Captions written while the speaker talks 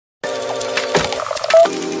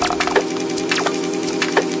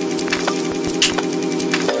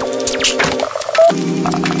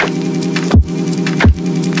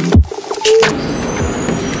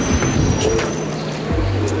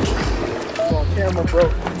camera, bro.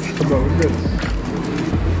 Come on, we're good.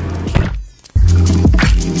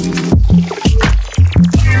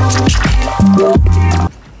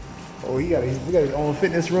 Oh, he got his own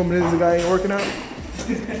fitness room and this guy ain't working out?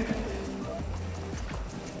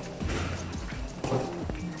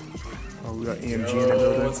 Oh, we got EMG in the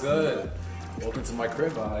building. What's good? Welcome to my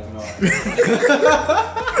crib,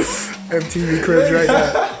 MTV cribs right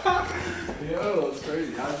now. Yo, it's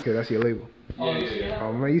crazy. Okay, that's your label. Yeah.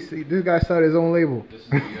 Oh man, you see, this guy started his own label. This is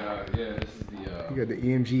the, this is the... You got the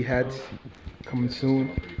EMG hats coming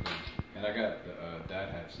soon. And I got the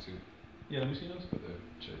dad hats too. Yeah, let me see those. For the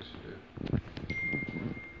chicks,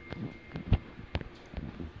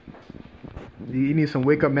 You need some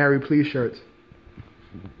Wake Up Mary Please shirts.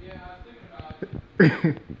 Yeah, I was thinking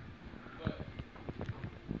about it. But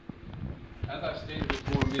as I stated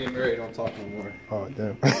before, me and Mary don't talk no more. Oh,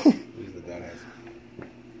 damn. These are the dad hats.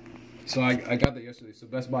 So I got that yesterday. So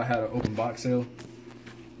Best Buy had an open box sale.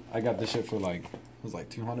 I got this shit for like, it was like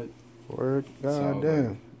 200. Word, god So,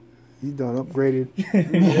 damn. You done upgraded.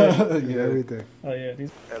 Yeah. Everything. Oh yeah,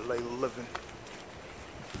 these. LA living.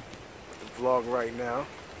 The vlog right now.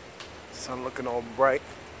 Sun looking all bright.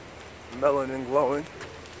 Melanin glowing.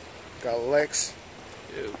 Got Lex.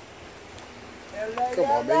 Ew. Come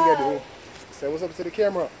on, man. You gotta do. Say what's up to the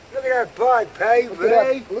camera. Look at that bud,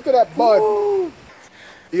 baby. Look at that bud. Woo.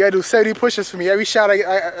 You gotta do 70 push-ups for me. Every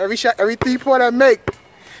 3-point I make,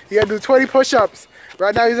 you gotta do 20 push-ups.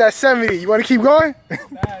 Right now he's at 70. You wanna keep going?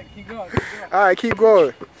 Nah, keep going. Alright, keep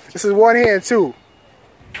going. This is one hand too.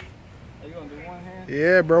 Are you gonna do one hand?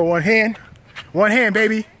 Yeah, bro, one hand. One hand,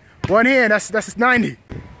 baby. One hand, that's 90.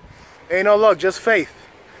 Ain't no luck, just faith.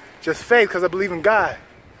 Just faith, cause I believe in God.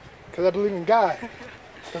 Cause I believe in God.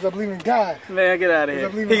 Cause I believe in God. Man, get out of here.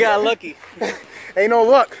 He got lucky. Ain't no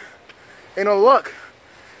luck. Ain't no luck.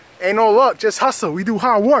 Ain't no luck, just hustle. We do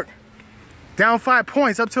hard work. Down 5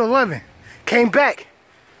 points, up to 11. Came back.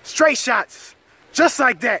 Straight shots. Just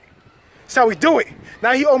like that. That's how we do it.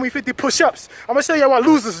 Now he owe me 50 push-ups. I'm gonna show you what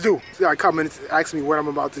losers do. So y'all come and ask me what I'm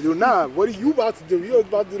about to do. Nah, what are you about to do? You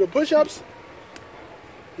about to do the push-ups?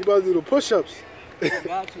 You about to do the push-ups? I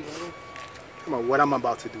got you, man. Come on, what I'm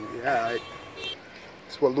about to do. Yeah, alright.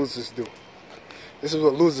 This is what losers do. This is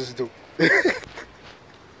what losers do. This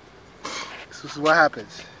is what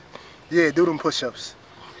happens. Yeah, do them push-ups.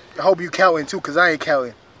 I hope you counting too, cause I ain't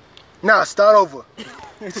counting. Nah, start over.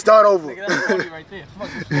 Start over. Right there. Fuck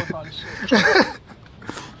this shit.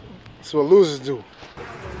 That's what losers do.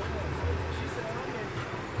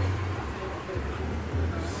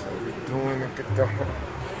 So we're doing it.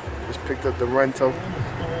 Just picked up the rental.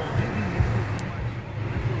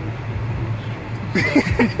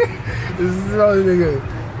 This is all nigga.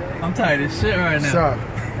 I'm tired of shit right now. Stop.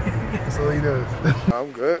 That's all he does.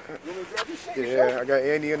 I'm good. Yeah, I got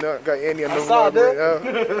Andy in the vlog right now.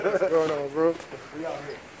 What's going on, bro? We out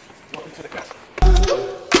here. Welcome to the castle.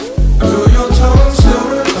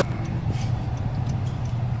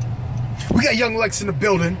 We got young Lex in the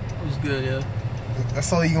building. It was good, yeah.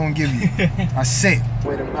 That's all he gonna give you. I said.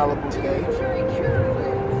 Way to Malibu today.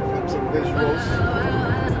 Some visuals.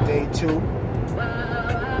 Day 2.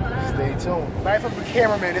 Stay tuned. Life of a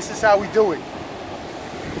cameraman. This is how we do it.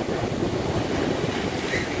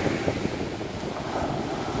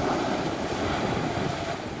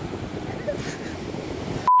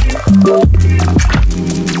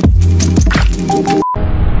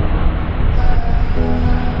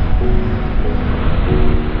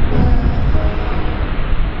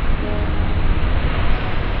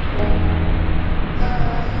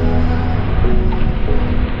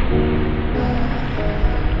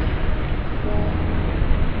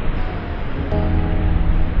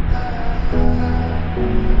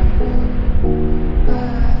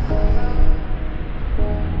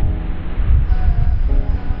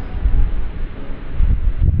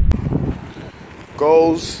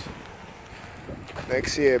 Goals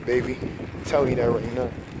next year, baby. I'm telling you that right now.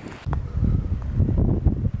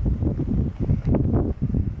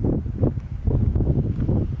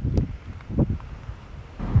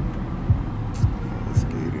 Let's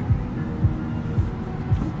get it.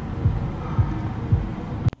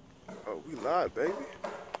 Oh, we live, baby.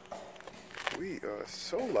 We are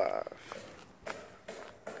so live.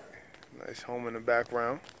 Nice home in the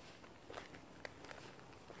background.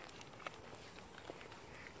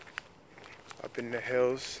 Up in the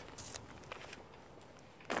hills.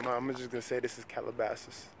 I'm just gonna say this is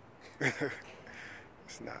Calabasas.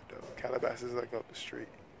 It's not though. Calabasas is like up the street.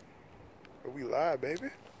 But we live,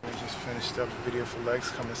 baby. We just finished up the video for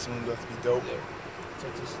Lex. Coming soon, left to be dope.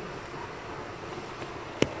 Check this.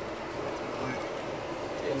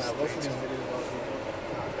 Yeah, nah, both of these videos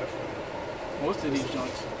are definitely. Most of these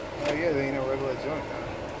joints. Oh yeah, they ain't no regular joint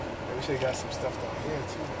now. I wish they got some stuff down here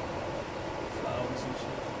too. Flowers and shit.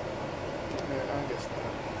 Yeah, I guess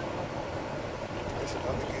not. There's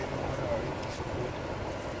another gate on the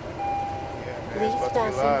Yeah, man, Please it's about to be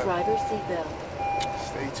fasten live. driver's seatbelt.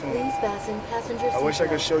 Stay tuned. Please fasten passenger seatbelt. I wish I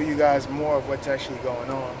could show you guys more of what's actually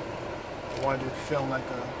going on. I wanted to film like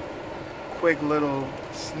a quick little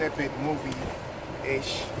snippet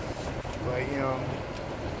movie-ish. But you know,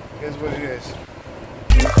 here's what it is.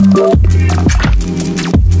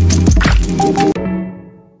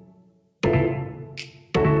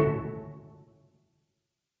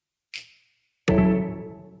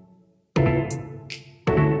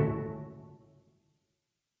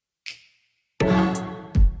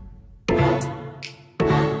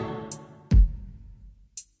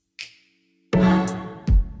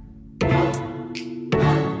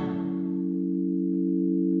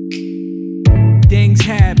 Things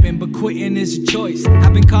happen, but quitting is a choice.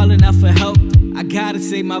 I've been calling out for help. I gotta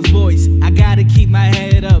save my voice. I gotta keep my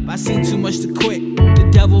head up. I seen too much to quit. The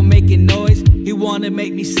devil making noise. He wanna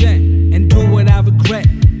make me sin and do what I regret.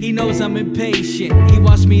 He knows I'm impatient. He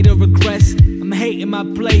wants me to regress. I'm hating my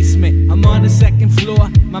placement. I'm on the second floor.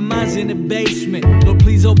 My mind's in the basement. Lord,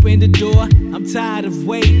 please open the door. I'm tired of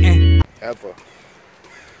waiting. Ever.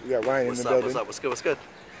 We got Ryan in the building. What's up? What's good? What's good?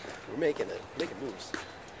 We're making it. Making moves.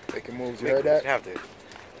 Making moves. You heard that? You have to.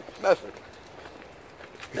 Nothing.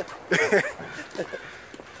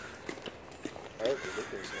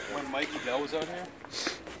 When Mikey Bell was out here,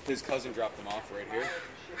 his cousin dropped him off right here.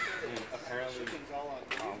 And apparently,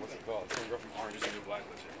 what's it called? Some girl from Orange is the New Black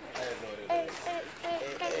lives here. I had no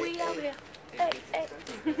idea. We out here. Hey.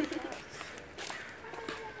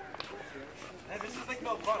 Hey, this is like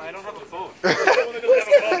no fun. I don't have a phone. Everyone doesn't have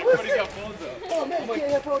a phone. Everybody's got phones though. Oh man,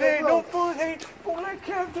 Hey, no phone. Hey, oh my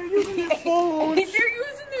God, they're using their phones. They're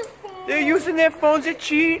using their phone. They're using their phones. They're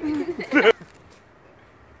cheating.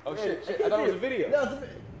 Oh shit! I thought it was a video.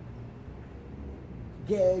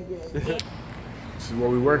 This is what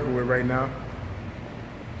we're working with right now.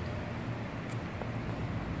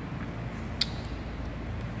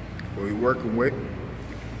 What we're working with.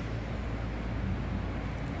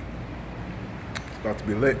 It's about to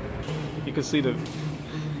be lit. You can see the.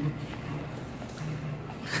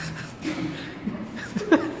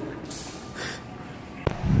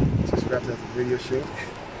 Just wrapped up the video shoot.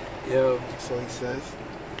 Yo. So he says.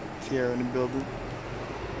 Here in the building.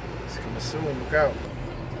 It's coming soon. Look out.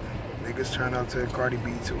 Niggas turn up to Cardi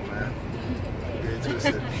B too, man. Get it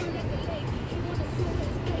twisted.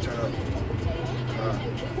 Turn up.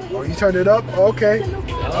 Oh, you turned it up? Okay.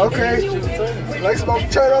 Okay. Let's go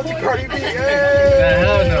turn up to Cardi B. Hey!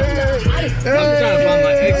 Hell no. I'm trying to find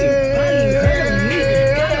my exit.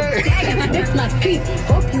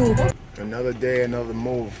 Another day, another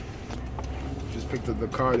move. Just picked up the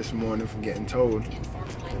car this morning from getting towed.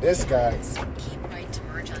 This guy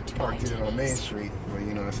parked it on Main Street, but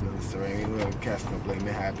you know, that's another story. I mean, we don't cast no blame,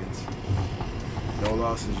 it happens. No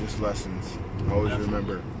losses, just lessons. Always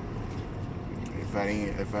remember, if I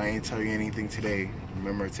ain't tell you anything today,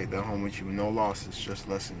 remember to take that home with you. No losses, just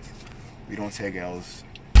lessons. We don't take L's.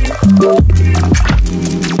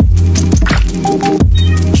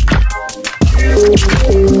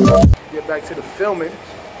 Get back to the filming.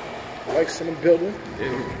 Lights in the building.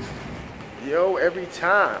 Yo, every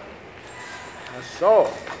time I saw.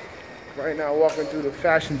 Right now, walking through the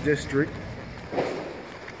fashion district,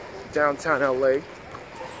 downtown LA.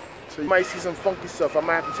 So you might see some funky stuff. I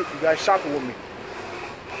might have to take you guys shopping with me.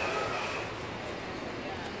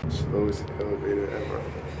 Slowest elevator ever.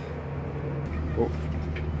 Oh.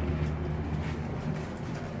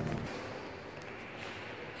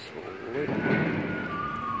 So lit.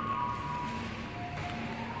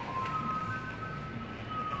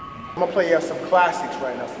 I'm gonna play you some classics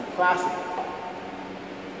right now, some classics.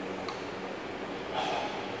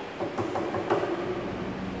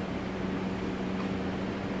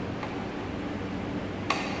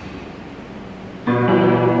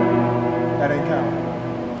 That ain't count.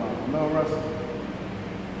 No, Russell.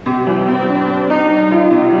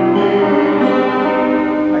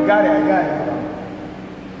 I got it.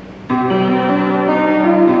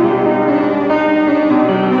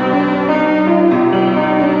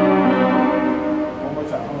 One more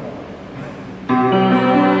time, hold on.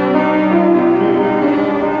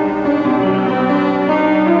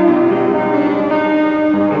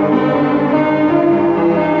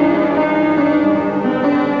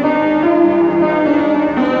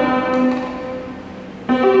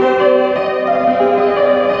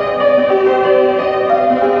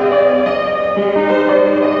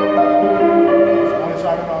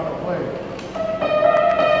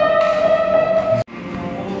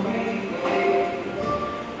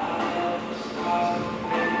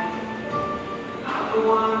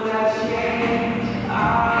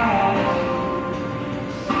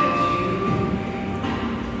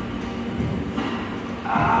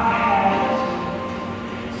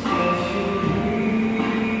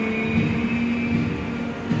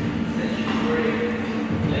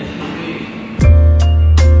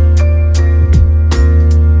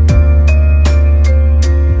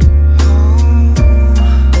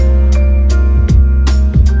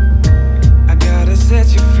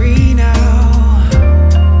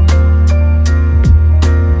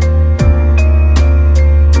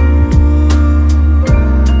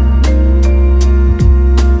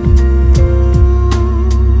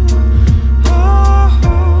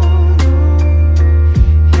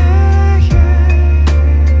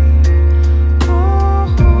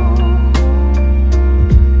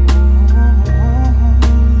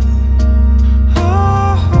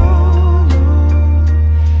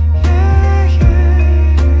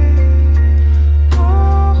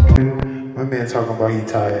 you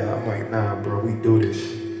tired. I'm like, nah, bro, we do this.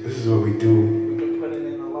 This is what we do. We've been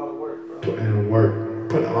putting in a lot of work, bro. Putting in work.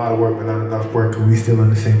 Putting a lot of work, but not enough work, because we still in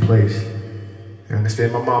the same place. You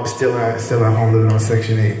understand? My mom's still at home living on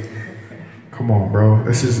Section 8. Come on, bro.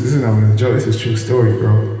 This is not even a joke. This is a true story,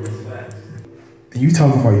 bro. And you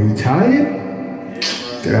talking about you tired?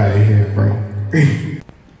 Get out of here, bro.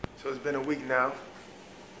 So it's been a week now.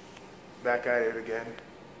 Back at it again.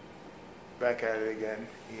 Back at it again.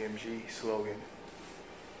 EMG slogan.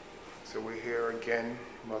 So we're here again.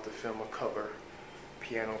 I'm about to film a cover.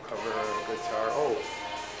 Piano cover, guitar. Oh,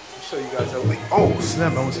 I'll show you guys a leak. Oh,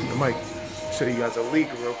 snap. I almost hit the mic. Show you guys a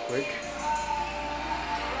leak real quick.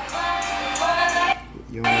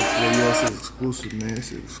 Yo, this is exclusive, man.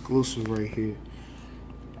 This is exclusive right here.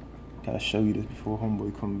 Gotta show you this before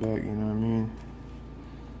homeboy come back, you know what I mean?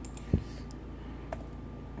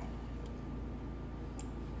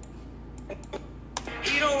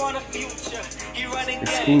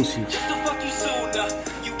 Exclusive.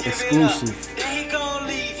 Exclusive.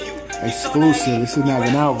 Exclusive. This is not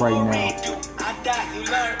even out right now.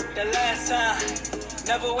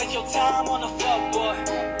 Never waste your time on a fuck boy.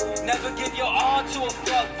 Never give your all to a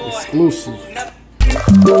fuck boy. Exclusive.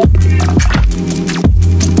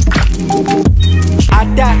 I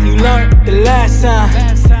thought you learned the last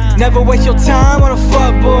time. Never waste your time on a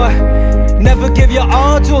fuck boy. Never give your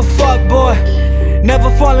all to a fuck boy. Never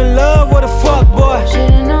fall in love with a fuck boy.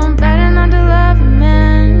 Should've known better not to love a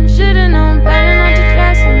man. Should've known better not to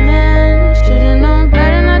trust a man. Should've known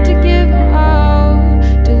better not to give my all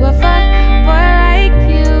to a fuck boy like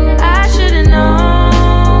you. I should've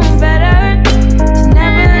known better to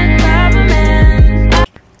never love a man.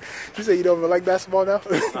 You say you don't even like basketball now?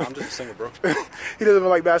 Nah, I'm just a singer, bro. He doesn't even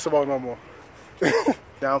like basketball no more.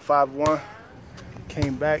 Down 5-1.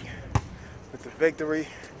 Came back with the victory.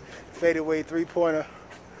 Fadeaway three-pointer.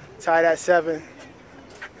 Tied at 7.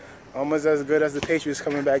 Almost as good as the Patriots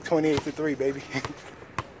coming back 28-3, baby.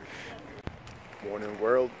 Morning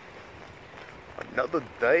world. Another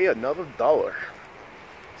day, another dollar.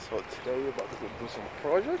 So today we're about to go do some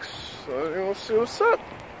projects. So we're gonna see what's up.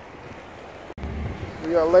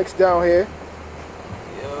 We got Lex down here.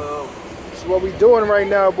 Yo. This is what we doing right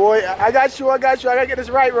now, boy. I got you. I gotta get this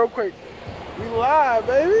right real quick. We live,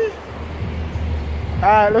 baby. All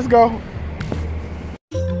right, let's go.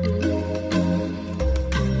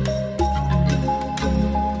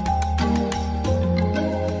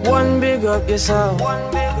 One big up yourself. One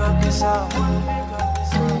big up yourself.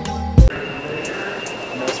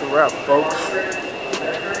 And that's a wrap, folks.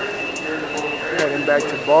 Heading back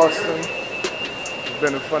to Boston. It's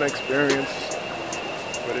been a fun experience,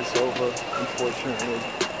 but it's over, unfortunately.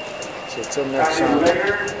 So till next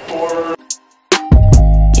time.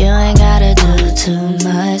 You ain't gotta do too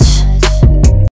much.